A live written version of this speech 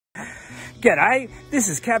G'day, this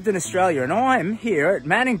is Captain Australia and I'm here at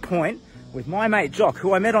Manning Point with my mate Jock,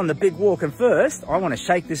 who I met on the big walk. And first, I want to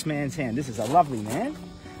shake this man's hand. This is a lovely man.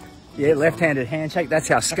 Yeah, left-handed handshake. That's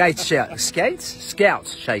how scouts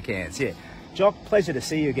shake hands, yeah. Jock, pleasure to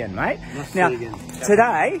see you again, mate. Nice now, to see you again.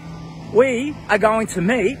 Today, we are going to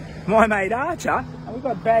meet my mate Archer. And we've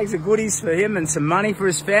got bags of goodies for him and some money for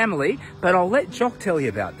his family, but I'll let Jock tell you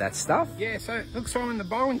about that stuff. Yeah, so look, Simon, the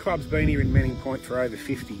bowling club's been here in Manning Point for over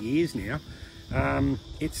 50 years now.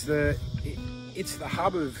 It's the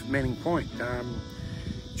hub of Manning Point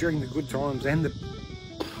during the good times and the...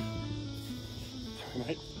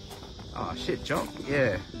 Mate. Oh shit, Jock,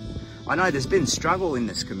 yeah. I know there's been struggle in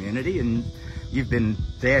this community and you've been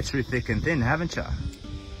there through thick and thin, haven't you?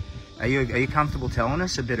 Are you comfortable telling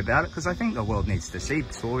us a bit about it? Because I think the world needs to see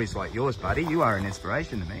stories like yours, buddy. You are an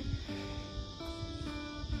inspiration to me.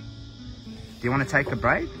 Do you want to take a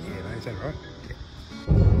break? Yeah, mate, is that right?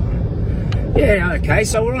 Yeah, okay,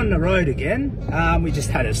 so we're on the road again. We just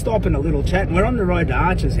had a stop and a little chat, and we're on the road to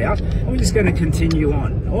Archer's house, and we're just going to continue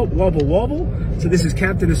on. Oh, wobble, wobble. So this is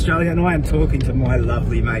Captain Australia, and I am talking to my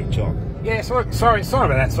lovely mate, Jock. Yeah, so look, sorry about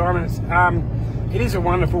that, Simon. It is a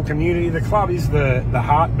wonderful community. The club is the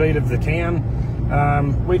heartbeat of the town.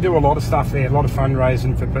 We do a lot of stuff there, a lot of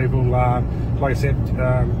fundraising for people. Like I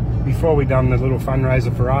said, before we done the little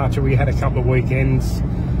fundraiser for Archer, we had a couple of weekends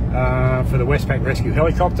for the Westpac Rescue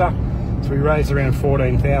Helicopter. So we raised around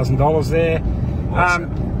 $14,000 there.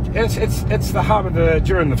 Awesome. It's the hub of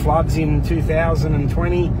during the floods in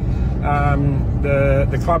 2020.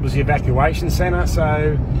 The club was the evacuation centre,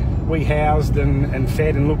 so we housed and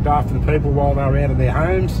fed and looked after the people while they were out of their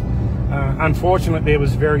homes. Unfortunately, there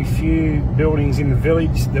was very few buildings in the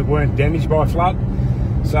village that weren't damaged by flood.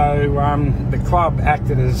 So the club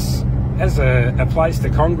acted as a place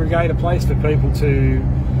to congregate, a place for people to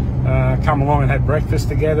come along and have breakfast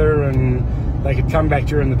together, and they could come back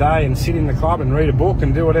during the day and sit in the club and read a book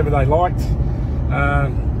and do whatever they liked.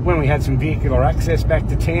 When we had some vehicular access back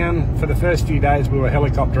to town, for the first few days we were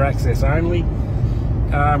helicopter access only.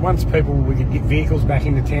 Once we could get vehicles back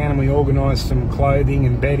into town, and we organised some clothing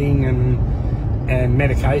and bedding and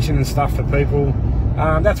medication and stuff for people.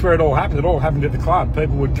 That's where it all happened. It all happened at the club.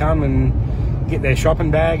 People would come and get their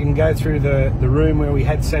shopping bag and go through the room where we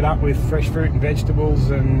had set up with fresh fruit and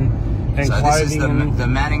vegetables and so clothing. This is the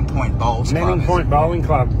Manning Point Bowls Club. Manning Point Bowling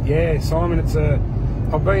Club. Yeah, Simon,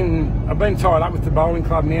 I've been tied up with the bowling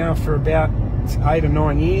club now for about 8 or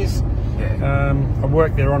 9 years. Yeah. I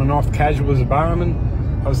worked there on and off casual as a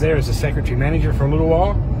barman. I was there as a secretary manager for a little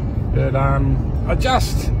while, but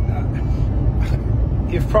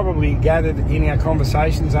you've probably gathered in our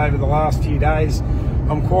conversations over the last few days,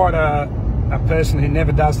 I'm quite a person who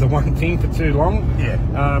never does the one thing for too long. Yeah.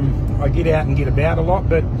 I get out and get about a lot,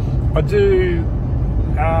 but I do,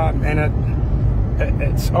 and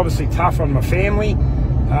it's obviously tough on my family.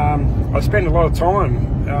 I spend a lot of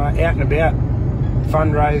time out and about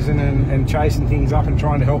fundraising and chasing things up and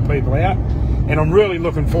trying to help people out. And I'm really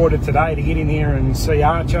looking forward to today to get in here and see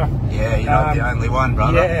Archer. Yeah, you're not the only one,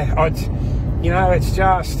 brother. Yeah,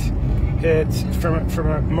 it's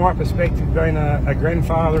from my perspective, being a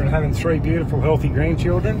grandfather and having 3 beautiful, healthy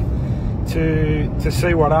grandchildren, to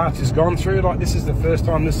see what Archer's gone through. Like, this is the first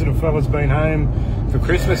time this little fella's been home for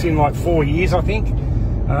Christmas in like 4 years, I think.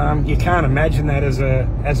 You can't imagine that as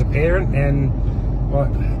a parent, and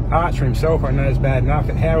like Archer himself, I know, is bad enough.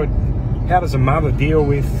 But how does a mother deal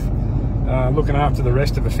with looking after the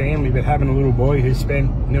rest of the family, but having a little boy who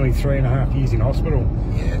spent nearly 3.5 years in hospital?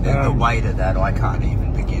 Yeah, the weight of that I can't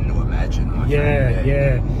even begin to imagine.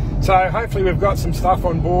 Yeah. So hopefully we've got some stuff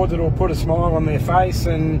on board that'll put a smile on their face,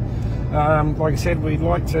 and like I said, we'd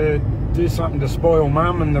like to do something to spoil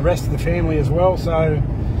Mum and the rest of the family as well. So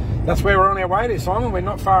that's where we're on our way to, Simon. We're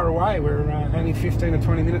not far away. We're only 15 or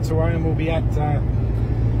 20 minutes away, and we'll be at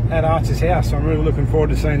Archer's house. So I'm really looking forward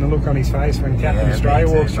to seeing the look on his face when Captain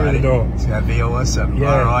Australia walks through the door. It's going to be awesome.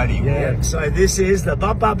 Yeah, alrighty. Yeah. So this is the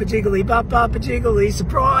Bumpa Jiggly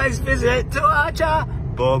surprise visit to Archer.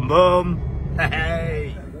 Boom, boom.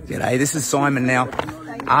 Hey. G'day, this is Simon now.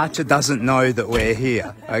 Archer doesn't know that we're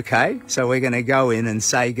here, okay? So we're going to go in and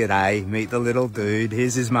say g'day, meet the little dude.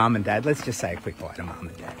 Here's his mum and dad. Let's just say a quick hi to mum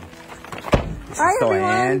and dad. This is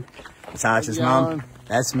Diane. It's Archer's mum.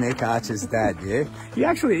 That's Mick, Archer's dad, yeah? He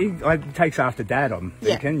actually takes after dad, I'm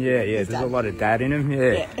thinking. Yeah. There's a lot of dad in him.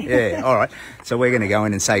 Yeah. All right. So we're going to go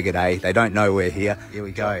in and say g'day. They don't know we're here. Here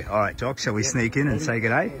we go. All right, Jock, shall we sneak in and say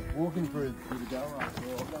g'day? Walking through the door.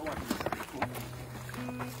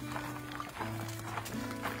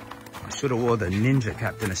 I should have wore the Ninja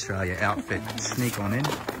Captain Australia outfit. Sneak on in.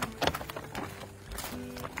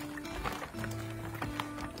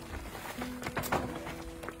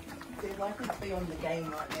 I could be on the game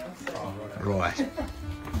right now. So. Oh, right.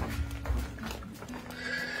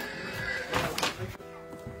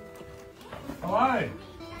 Hello.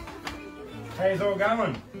 How's all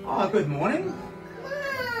going? Oh, good morning.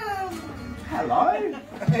 Hello.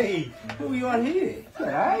 Hey, who are you on here?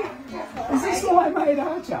 G'day. Is this my mate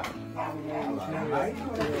Archer? Hello, mate.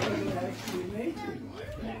 Nice to meet you.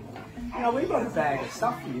 You know, we've got a bag of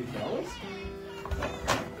stuff for you fellas.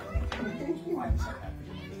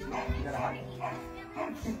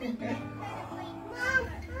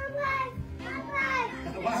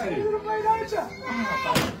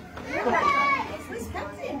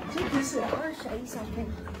 Check this out. I want to show you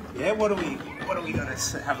something. Yeah, what are we going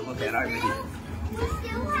to have a look at over here? We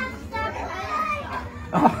still have stuff.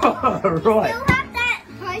 Oh, right. Still have that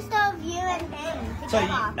poster of you and him So,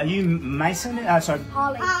 together. are you Mason? Sorry,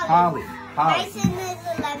 Harley. Harley. Mason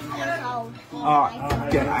is 11 years old. Oh,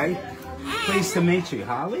 g'day. Pleased to meet you,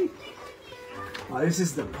 Harley. Oh, this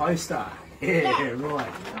is the poster. Yeah,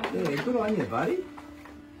 right. Yeah, good on you, buddy.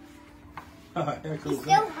 Oh, how We cool.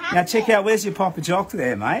 still have Now check it. out, where's your Papa Jock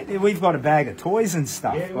there, mate? We've got a bag of toys and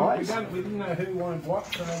stuff, Yeah, well, guys. we didn't know who wanted what,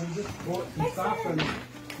 so we just bought some stuff and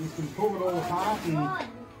you can pull it all apart and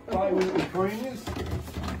play with it with friends.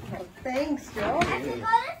 Thanks, Jock.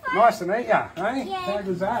 Nice to meet ya, eh? Yeah. How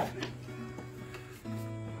goes that?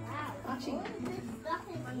 Archie.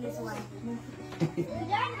 Nothing on this one. We don't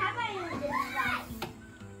have any on this side.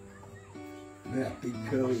 Yeah, big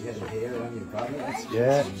curly head of hair on your brother. That's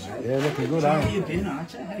Yeah, looking good, How you been,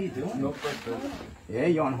 Archer? How you doing? Not bad. Yeah,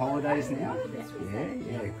 you on holidays now?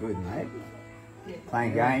 Yeah, good, mate.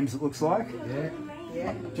 Playing games, it looks like. Yeah.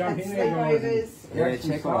 Yeah. Jump in That's there, guys. sleepovers. Yeah,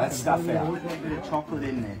 check all that stuff out. A bit of chocolate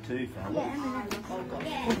in there too, fella.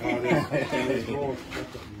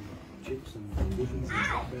 Chips and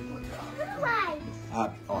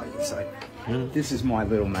So this is my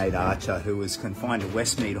little mate Archer, who was confined to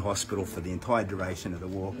Westmead Hospital for the entire duration of the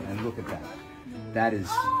walk, and look at that. That is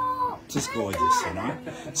just gorgeous, you know.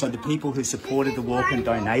 So the people who supported the walk and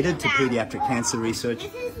donated to paediatric cancer research,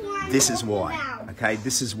 this is why, okay?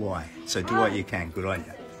 This is why. So do what you can. Good on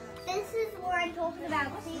you. This is what I'm talking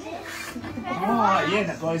about. See this? Oh, yeah,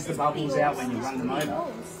 that blows the bubbles out when you run them over.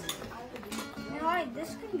 No,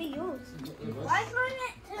 this can be yours. Why can't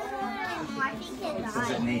it turn on? I think it Does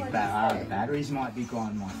it died. need batteries? Might be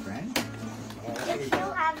gone, my friend. It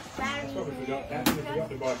still has batteries. forgot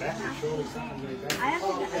to buy batteries, surely someone needs that. I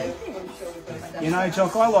haven't opened. You know,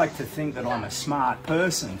 Jock, I like to think that I'm a smart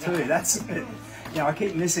person too. That's it. You know, I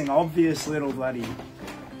keep missing obvious little bloody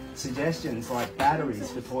suggestions like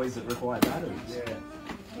batteries for toys that require batteries. Yeah.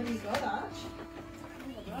 What do you got, Arch?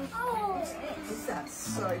 Oh, That's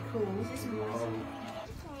so cool.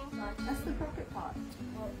 That's the pocket part.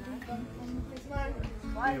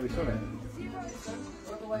 Yeah, we sort of.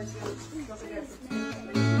 Otherwise,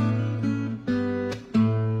 you'll